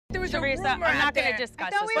there was Teresa, a rumor I'm not out going there. to discuss I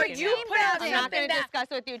thought this we with were you. put out I'm not something going to that- discuss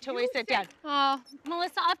it with you till we sit down. Oh,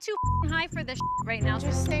 Melissa, I'm too high for this right now.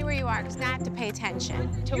 Just stay where you are, because now I have to pay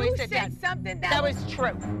attention. Till You we sit down. said something That was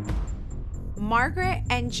true. Margaret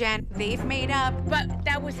and Jen, they've made up. But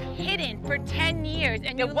that was hidden for 10 years.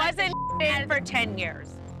 And It you wasn't for 10 years.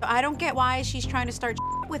 I don't get why she's trying to start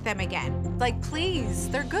with them again. Like, please,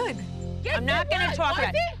 they're good. Yes, I'm not going to talk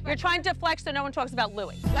about it. it. You're trying to flex so no one talks about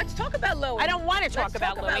Louie. Let's talk about Louie. I don't want to talk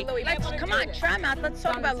about Louie. Come on, try him out. Let's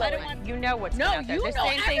talk about Louie. You know what's No, out there. you The know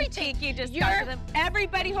same everything. thing Tiki just You're- does to them.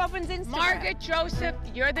 Everybody who opens Instagram. Margaret Josephs,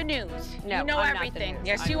 you're the news. No, you know I'm not the everything. news.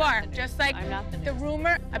 Yes, I'm you not are. the news. Just like I'm not the the news.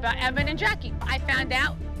 rumor about Evan and Jackie. I found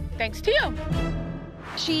out thanks to you.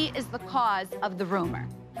 She is the cause of the rumor.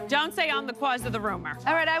 Don't say I'm the cause of the rumor.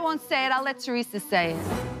 All right, I won't say it. I'll let Teresa say it.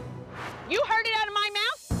 You heard it out of my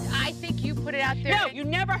mouth? I think you put it out there. No, you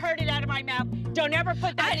never heard it out of my mouth. Don't ever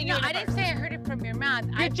put that in your I didn't say I heard it from your mouth.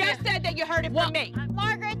 You just said that you heard it from me.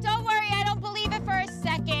 Margaret, don't worry. I don't believe it for a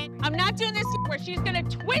second. I'm not doing this where she's going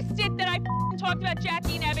to twist it that I talked about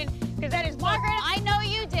Jackie and Evan, because that is Margaret, I know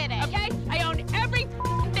you did it. okay? I own every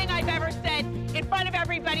thing I've ever said in front of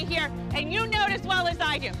everybody here, and you know it as well as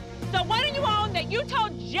I do. So why don't you own that you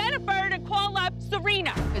told Jennifer to call up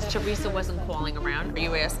Serena? Because Teresa wasn't calling around. Are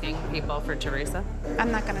you asking people for Teresa? I'm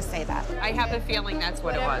not gonna say that. I have a feeling that's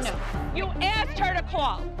what it was. No. You asked her to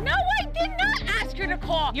call. No, I did not ask her to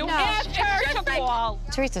call. You asked her to call.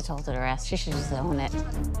 Teresa told her to ask. She should just own it.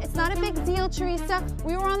 It's not a big deal, Teresa.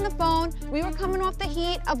 We were on the phone. We were coming off the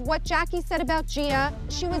heat of what Jackie said about Gia.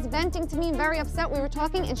 She was venting to me, very upset. We were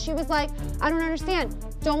talking, and she was like, I don't understand.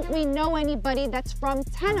 Don't we know anybody that's from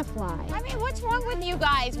Tenafly? I mean, what's wrong with you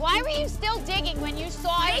guys? Why were you still digging when you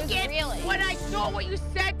saw it was really? When I saw what you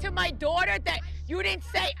said to my daughter, that you didn't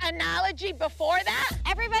say analogy before that?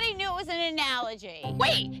 Everybody knew it was an analogy.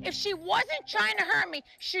 Wait, if she wasn't trying to hurt me,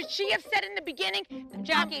 should she have said in the beginning,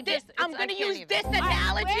 Jackie, I'm going to use this All right,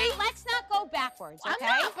 analogy? let's not go backwards, okay?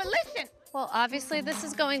 I'm not, but listen. Well, obviously this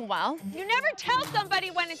is going well. You never tell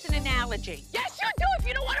somebody when it's an analogy. Yes, you do if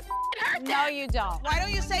you don't want to hurt them. No, you don't. Why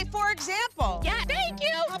don't you say, for example? Yeah, thank you.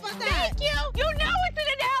 How about that? Thank you. You know it's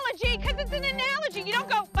an analogy because it's an analogy. You don't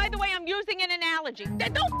go, by the way, I'm using an analogy.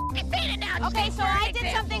 Then don't say an analogy. Okay, so for an I did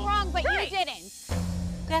example. something wrong, but Right. you didn't.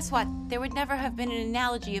 Guess what? There would never have been an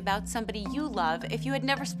analogy about somebody you love if you had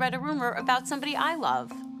never spread a rumor about somebody I love.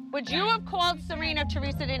 Would you have called Serena if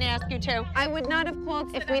Teresa didn't ask you to? I would not have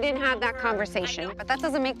called if we didn't have that conversation. But that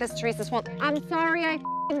doesn't make this Teresa's fault. I'm sorry I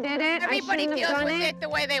did it. Everybody I shouldn't have deals done with it. it the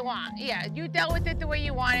way they want. Yeah, you dealt with it the way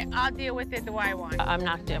you want it. I'll deal with it the way I want it. I'm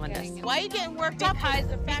not doing this. Why are you getting worked up?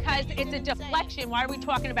 Because it's a deflection. Why are we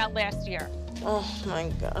talking about last year? Oh, my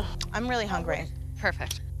God. I'm really hungry.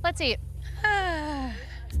 Perfect. Let's eat.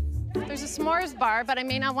 There's a s'mores bar, but I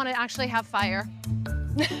may not want to actually have fire.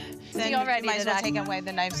 Then already you might as well today. take away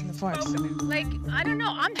the knives and the forks. Like, I don't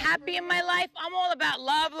know. I'm happy in my life. I'm all about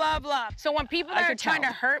love, love, love. So when people I are could trying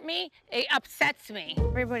tell. to hurt me, it upsets me.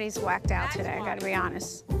 Everybody's whacked out today, I gotta be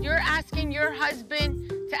honest. You're asking your husband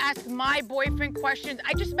to ask my boyfriend questions.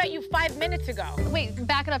 I just met you 5 minutes ago. Wait,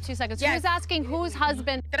 back it up 2 seconds. Yes. Who's asking whose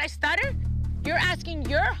husband? Did I stutter? You're asking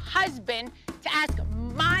your husband to ask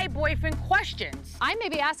my boifriend questions. I may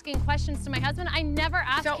be asking questions to my husband. I never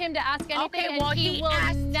asked So- him to ask anything, okay, and well, he he will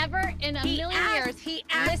asked- never in a He million asked- years he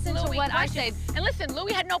asked listen to Louie what questions. I say. And listen,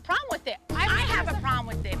 Louie had no problem with it. I have a problem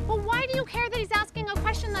with it. Well, why do you care that he's asking a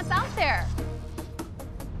question that's out there?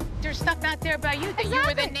 There's stuff out there about you, that you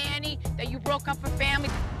were the Exactly. nanny, that you broke up a family.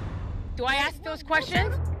 Do I ask those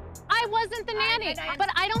questions? I wasn't the nanny, but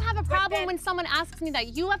I don't have a problem when someone asks me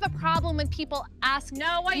that. You have a problem when people ask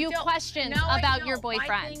you questions about your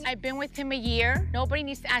boyfriend. I've been with him a year. Nobody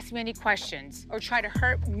needs to ask me any questions or try to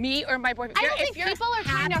hurt me or my boyfriend. I don't If think you're people are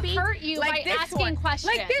trying to happy, hurt you like by this asking one,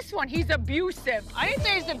 questions. Like this one, he's abusive. I didn't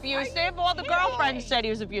say he's abusive. All the girlfriends said he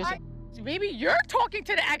was abusive. Maybe you're talking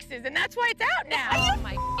to the exes, and that's why it's out now. Oh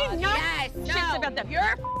my God. Yes, Shit's no, about them.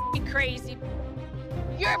 you're crazy.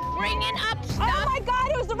 You're bringing up stuff. Oh, my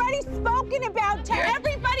God, it was already spoken about to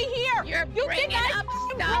everybody here. You're you bringing think I up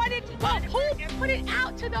stuff. brought it? Well, who put it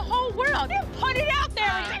out to the whole world? You put it out there.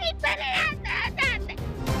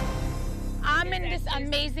 I'm in this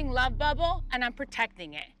amazing love bubble, and I'm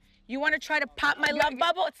protecting it. You want to try to pop my love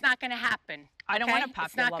bubble? It's not going to happen. I don't okay? want to pop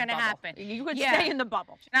It's your not love gonna bubble. happen. You could Yeah. stay in the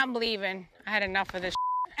bubble. I'm leaving. I had enough of this.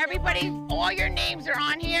 Everybody, all your names are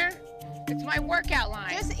on here. It's my workout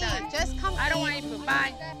line. Just Done. eat, just come I don't want any food.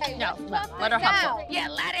 Bye. No, let her hustle. Yeah,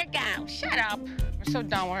 let her go. Shut up. I'm so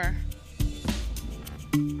done with her.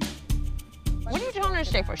 What are you telling her to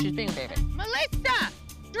stay for? She's being a baby. Melissa,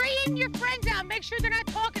 straighten your friends out. Make sure they're not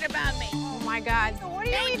talking about me. Oh my God. What are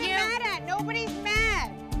you Thank even you. mad at? Nobody's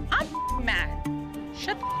mad.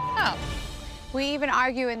 Oh. We even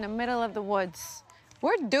argue in the middle of the woods.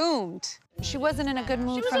 We're doomed. She wasn't in a good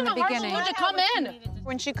mood from the beginning. She was in a harsh mood to come in.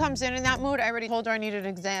 When she comes in that mood, I already told her I needed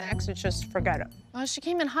a Xanax and just forget it. Well, she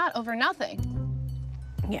came in hot over nothing.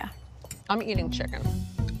 Yeah. I'm eating chicken.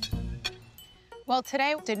 Well,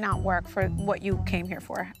 today did not work for what you came here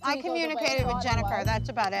for. I communicated with Jennifer, that's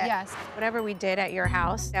about it. Yes. Whatever we did at your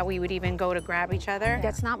house, that we would even go to grab each other,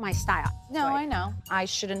 that's not my style. No, I know. I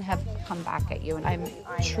shouldn't have come back at you, and I'm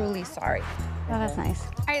truly sorry. Oh, that's nice.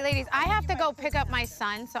 All right, ladies, I have to go pick up my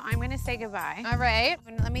son, so I'm gonna say goodbye. All right.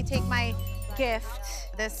 Let me take my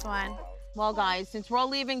gift, this one. Well, guys, since we're all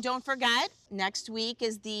leaving, don't forget, next week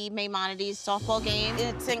is the Maimonides softball game.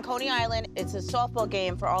 It's in Coney Island. It's a softball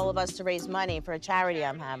game for all of us to raise money for a charity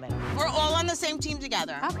I'm having. We're all on the same team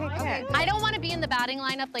together. Okay, good. I don't want to be in the batting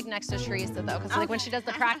lineup like next to Teresa though, because like when she does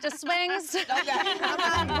the practice swings.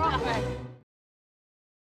 Okay.